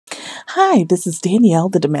Hi, this is Danielle,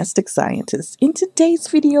 the domestic scientist. In today's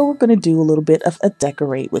video, we're going to do a little bit of a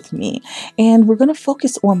decorate with me, and we're going to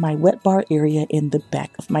focus on my wet bar area in the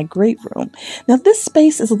back of my great room. Now, this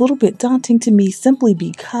space is a little bit daunting to me simply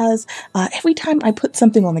because every time I put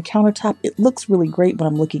something on the countertop, it looks really great when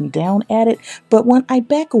I'm looking down at it, but when I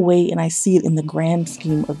back away and I see it in the grand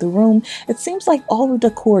scheme of the room, it seems like all the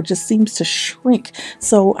decor just seems to shrink.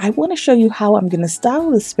 So I want to show you how I'm going to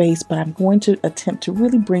style the space, but I'm going to attempt to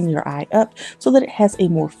really bring your eye up so that it has a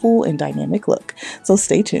more full and dynamic look. So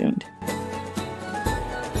stay tuned.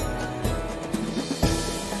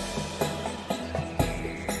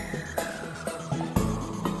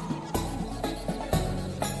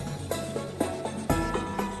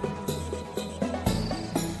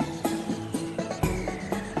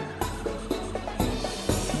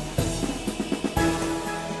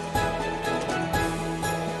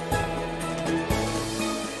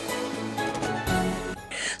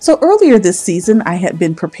 So earlier this season, I had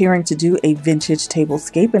been preparing to do a vintage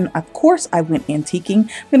tablescape, and of course I went antiquing.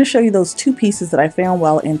 I'm going to show you those two pieces that I found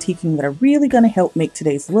while antiquing that are really going to help make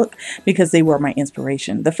today's look because they were my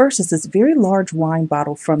inspiration. The first is this very large wine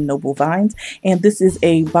bottle from Nobel Vines, and this is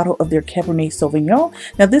a bottle of their Cabernet Sauvignon.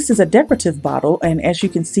 Now this is a decorative bottle, and as you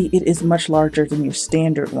can see, it is much larger than your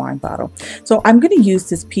standard wine bottle. So I'm going to use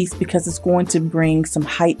this piece because it's going to bring some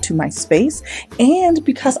height to my space, and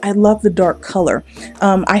because I love the dark color.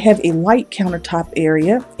 I have a light countertop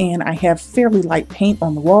area and I have fairly light paint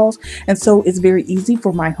on the walls, and so it's very easy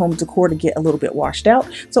for my home decor to get a little bit washed out.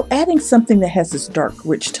 So adding something that has this dark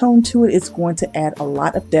rich tone to it is going to add a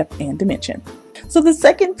lot of depth and dimension. So the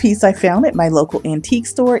second piece I found at my local antique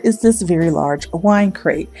store is this very large wine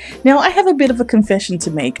crate. Now I have a bit of a confession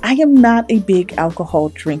to make. I am not a big alcohol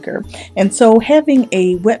drinker, and so having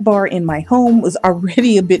a wet bar in my home was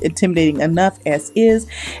already a bit intimidating enough as is,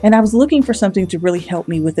 and I was looking for something to really help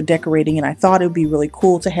me with the decorating, and I thought it would be really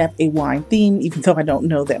cool to have a wine theme even though I don't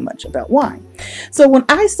know that much about wine. So when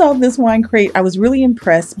I saw this wine crate, I was really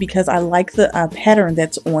impressed because I like the pattern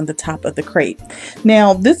that's on the top of the crate.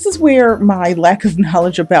 Now this is where my lack of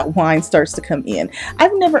knowledge about wine starts to come in.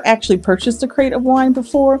 I've never actually purchased a crate of wine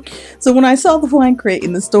before, so when I saw the wine crate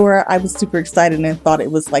in the store, I was super excited and thought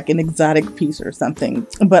it was like an exotic piece or something,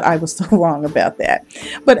 but I was so wrong about that.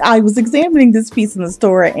 But I was examining this piece in the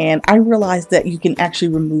store and I realized that you can actually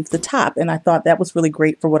remove the top, and I thought that was really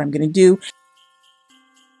great for what I'm going to do.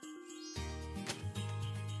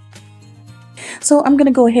 So I'm going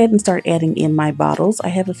to go ahead and start adding in my bottles. I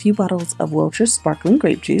have a few bottles of Welch's sparkling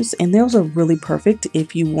grape juice, and those are really perfect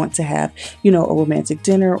if you want to have, a romantic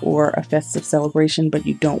dinner or a festive celebration, but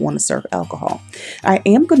you don't want to serve alcohol. I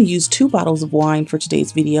am going to use 2 bottles of wine for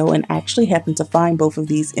today's video, and actually happened to find both of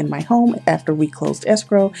these in my home after we closed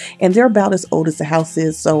escrow, and they're about as old as the house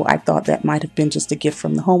is, so I thought that might have been just a gift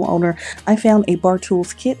from the homeowner. I found a bar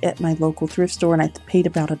tools kit at my local thrift store, and I paid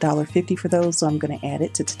about $1.50 for those, so I'm going to add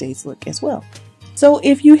it to today's look as well. So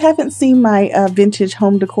if you haven't seen my vintage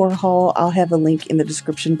home decor haul, I'll have a link in the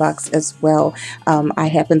description box as well. I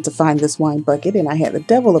happened to find this wine bucket and I had the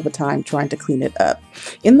devil of a time trying to clean it up.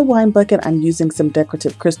 In the wine bucket, I'm using some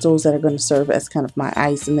decorative crystals that are going to serve as kind of my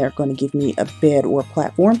ice, and they're going to give me a bed or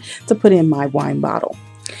platform to put in my wine bottle.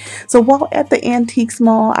 So while at the Antiques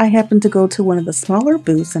Mall, I happened to go to one of the smaller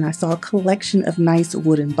booths and I saw a collection of nice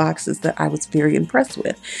wooden boxes that I was very impressed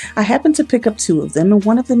with. I happened to pick up 2 of them, and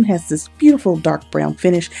one of them has this beautiful dark brown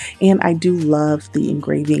finish, and I do love the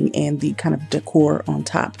engraving and the kind of decor on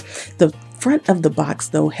top. The front of the box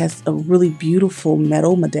though has a really beautiful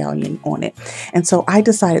metal medallion on it, and so I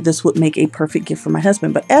decided this would make a perfect gift for my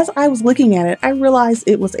husband. But as I was looking at it, I realized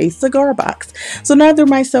it was a cigar box. So neither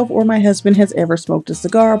myself or my husband has ever smoked a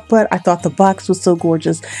cigar, but I thought the box was so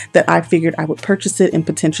gorgeous that I figured I would purchase it and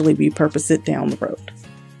potentially repurpose it down the road.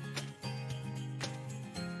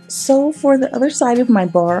 So for the other side of my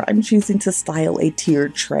bar, I'm choosing to style a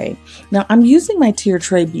tiered tray. Now I'm using my tiered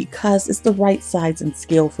tray because it's the right size and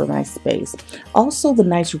scale for my space. Also, the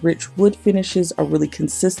nice rich wood finishes are really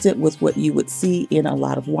consistent with what you would see in a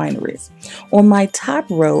lot of wineries. On my top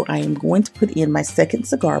row, I am going to put in my second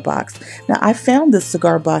cigar box. Now I found this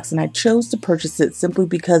cigar box and I chose to purchase it simply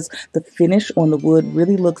because the finish on the wood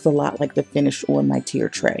really looks a lot like the finish on my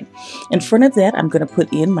tiered tray. In front of that, I'm going to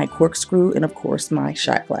put in my corkscrew and of course my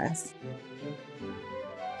shot glass.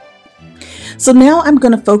 So now I'm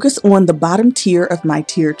going to focus on the bottom tier of my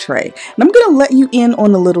tier tray. And I'm going to let you in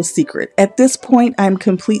on a little secret. At this point, I'm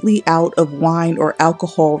completely out of wine or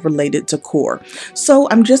alcohol related decor. So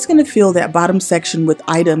I'm just going to fill that bottom section with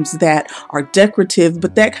items that are decorative,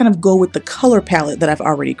 but that kind of go with the color palette that I've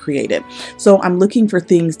already created. So I'm looking for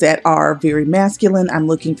things that are very masculine. I'm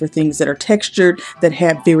looking for things that are textured, that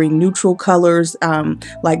have very neutral colors,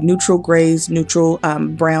 like neutral grays, neutral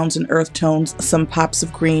browns and earth tones, some pops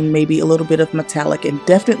of green, maybe a little bit of metallic, and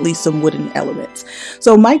definitely some wooden elements.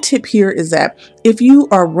 So my tip here is that if you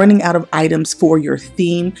are running out of items for your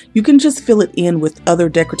theme, you can just fill it in with other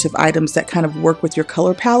decorative items that kind of work with your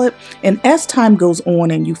color palette. And as time goes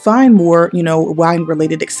on and you find more, wine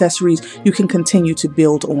related accessories, you can continue to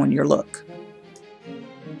build on your look.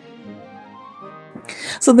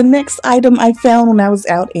 So the next item I found when I was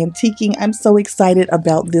out antiquing, I'm so excited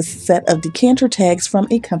about this set of decanter tags from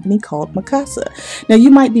a company called Mikasa. Now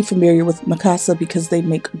you might be familiar with Mikasa because they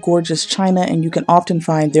make gorgeous china, and you can often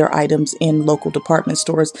find their items in local department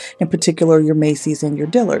stores, in particular your Macy's and your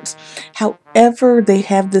Dillard's. However, they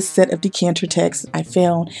have this set of decanter tags I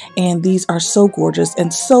found, and these are so gorgeous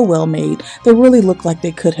and so well made. They really look like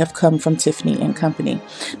they could have come from Tiffany & Company.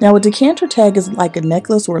 Now a decanter tag is like a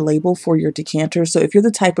necklace or label for your decanter. So if you're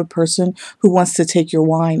the type of person who wants to take your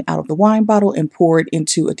wine out of the wine bottle and pour it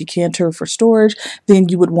into a decanter for storage, then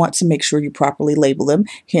you would want to make sure you properly label them.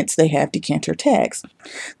 Hence, they have decanter tags.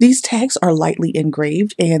 These tags are lightly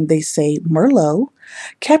engraved and they say Merlot,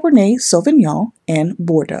 Cabernet Sauvignon, and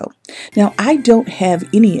Bordeaux. Now, I don't have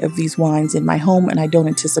any of these wines in my home, and I don't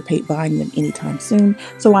anticipate buying them anytime soon,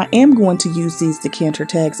 so I am going to use these decanter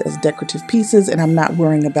tags as decorative pieces, and I'm not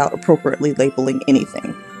worrying about appropriately labeling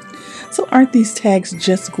anything. So aren't these tags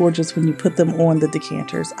just gorgeous when you put them on the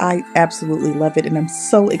decanters? I absolutely love it, and I'm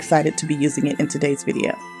so excited to be using it in today's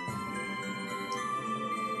video.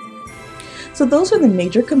 So those are the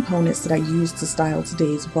major components that I used to style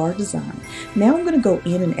today's bar design. Now I'm going to go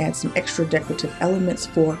in and add some extra decorative elements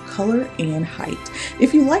for color and height.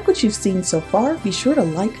 If you like what you've seen so far, be sure to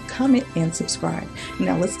like, comment, and subscribe.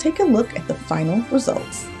 Now let's take a look at the final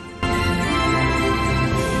results.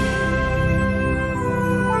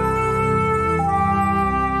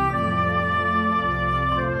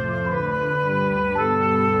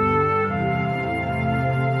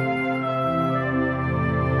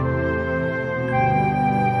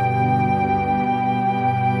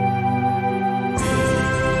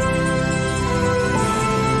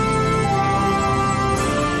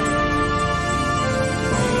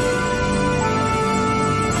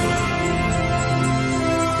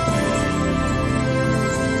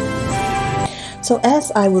 So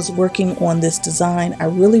as I was working on this design, I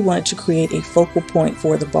really wanted to create a focal point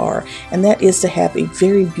for the bar, and that is to have a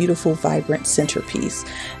very beautiful, vibrant centerpiece.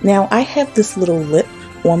 Now I have this little lip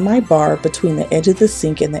on my bar between the edge of the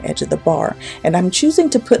sink and the edge of the bar, and I'm choosing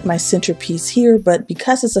to put my centerpiece here, but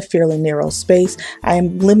because it's a fairly narrow space, I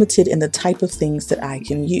am limited in the type of things that I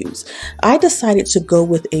can use. I decided to go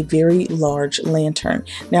with a very large lantern.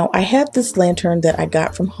 Now I have this lantern that I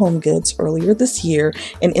got from Home Goods earlier this year,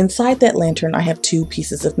 and inside that lantern I have 2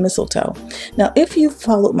 pieces of mistletoe. Now if you've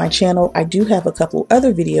followed my channel, I do have a couple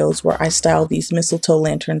other videos where I style these mistletoe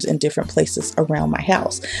lanterns in different places around my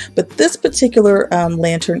house, but this particular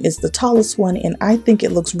lantern is the tallest one, and I think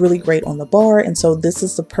it looks really great on the bar, and so this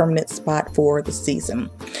is the permanent spot for the season.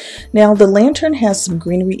 Now the lantern has some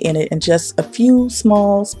greenery in it and just a few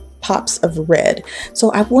small pops of red.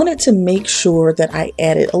 So I wanted to make sure that I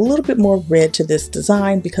added a little bit more red to this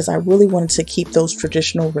design because I really wanted to keep those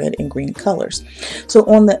traditional red and green colors. So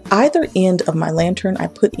on the either end of my lantern, I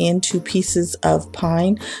put in 2 pieces of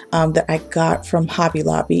pine that I got from Hobby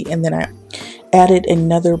Lobby, and then I added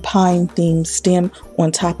another pine themed stem on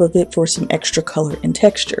top of it for some extra color and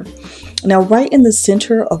texture. Now right in the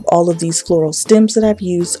center of all of these floral stems that I've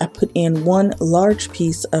used, I put in 1 large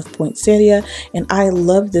piece of poinsettia, and I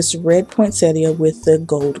love this red poinsettia with the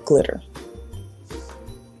gold glitter.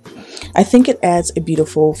 I think it adds a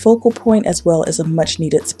beautiful focal point as well as a much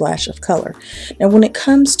needed splash of color. Now when it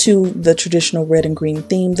comes to the traditional red and green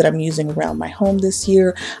theme that I'm using around my home this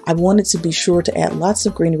year, I wanted to be sure to add lots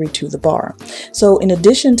of greenery to the bar. So in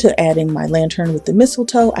addition to adding my lantern with the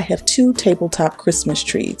mistletoe, I have 2 tabletop Christmas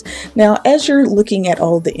trees. Now as you're looking at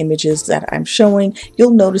all the images that I'm showing,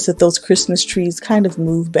 you'll notice that those Christmas trees kind of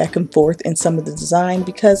move back and forth in some of the design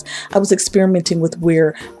because I was experimenting with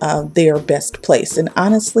where they are best placed, and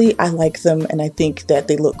honestly I like them, and I think that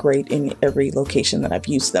they look great in every location that I've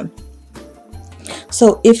used them.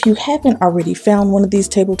 So if you haven't already found one of these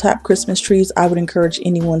tabletop Christmas trees, I would encourage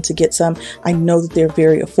anyone to get some. I know that they're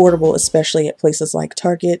very affordable, especially at places like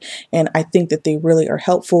Target, and I think that they really are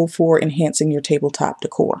helpful for enhancing your tabletop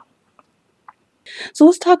decor. So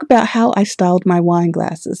let's talk about how I styled my wine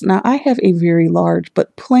glasses. Now I have a very large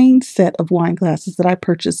but plain set of wine glasses that I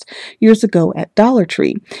purchased years ago at Dollar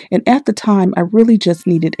Tree. And at the time, I really just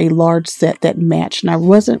needed a large set that matched. And I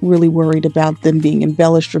wasn't really worried about them being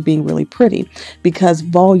embellished or being really pretty because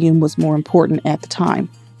volume was more important at the time.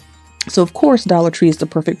 So of course, Dollar Tree is the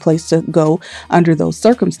perfect place to go under those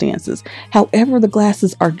circumstances. However, the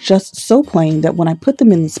glasses are just so plain that when I put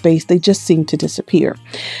them in the space, they just seem to disappear.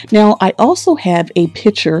 Now, I also have a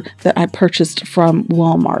pitcher that I purchased from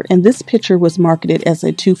Walmart, and this pitcher was marketed as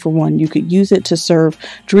a 2-for-1. You could use it to serve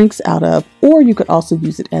drinks out of, or you could also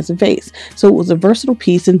use it as a vase. So it was a versatile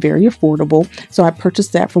piece and very affordable. So I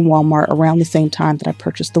purchased that from Walmart around the same time that I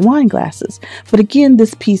purchased the wine glasses. But again,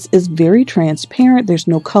 this piece is very transparent. There's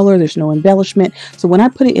no color, there's no embellishment. So when I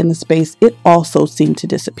put it in the space, it also seemed to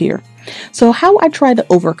disappear. So how I try to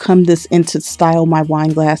overcome this and to style my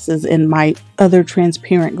wine glasses and my other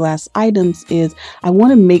transparent glass items is I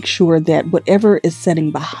want to make sure that whatever is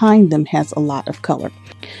setting behind them has a lot of color.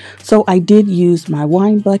 So I did use my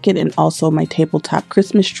wine bucket and also my tabletop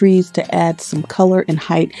Christmas trees to add some color and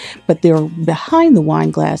height, but they're behind the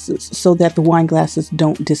wine glasses so that the wine glasses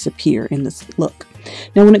don't disappear in this look.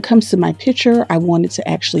 Now, when it comes to my pitcher, I wanted to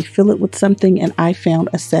actually fill it with something, and I found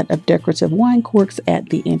a set of decorative wine corks at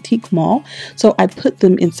the antique mall. So I put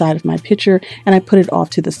them inside of my pitcher and I put it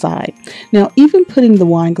off to the side. Now, even putting the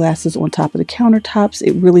wine glasses on top of the countertops,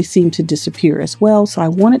 it really seemed to disappear as well. So I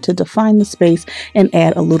wanted to define the space and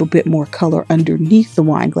add a little bit more color underneath the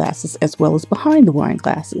wine glasses as well as behind the wine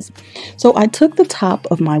glasses. So I took the top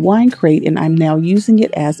of my wine crate and I'm now using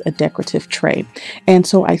it as a decorative tray. And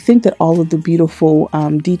so I think that all of the beautiful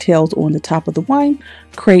details on the top of the wine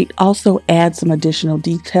crate also add some additional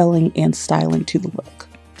detailing and styling to the look.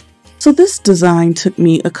 So this design took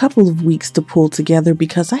me a couple of weeks to pull together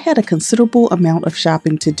because I had a considerable amount of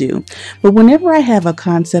shopping to do. But whenever I have a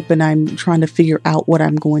concept and I'm trying to figure out what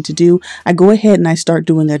I'm going to do, I go ahead and I start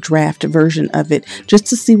doing a draft version of it just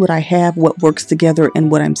to see what I have, what works together, and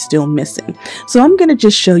what I'm still missing. So I'm going to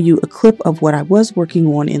just show you a clip of what I was working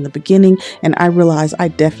on in the beginning, and I realized I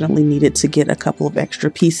definitely needed to get a couple of extra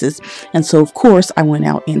pieces. And so of course I went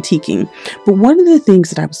out antiquing. But one of the things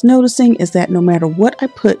that I was noticing is that no matter what I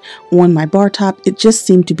put on my bar top, it just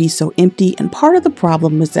seemed to be so empty, and part of the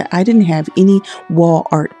problem was that I didn't have any wall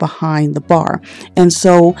art behind the bar. And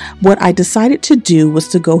so what I decided to do was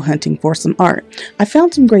to go hunting for some art. I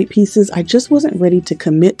found some great pieces. I just wasn't ready to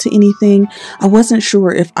commit to anything. I wasn't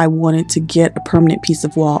sure if I wanted to get a permanent piece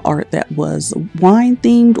of wall art that was wine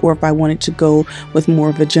themed or if I wanted to go with more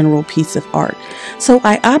of a general piece of art. So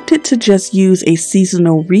I opted to just use a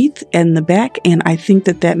seasonal wreath in the back, and I think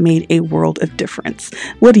that that made a world of difference.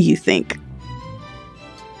 What do you think?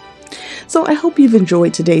 So I hope you've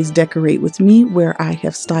enjoyed today's Decorate with me, where I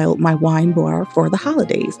have styled my wine bar for the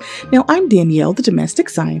holidays. Now, I'm Danielle, the domestic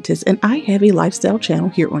scientist, and I have a lifestyle channel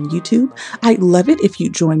here on YouTube. I'd love it if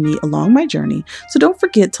you join me along my journey. So don't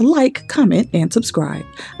forget to like, comment, and subscribe.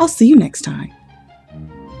 I'll see you next time.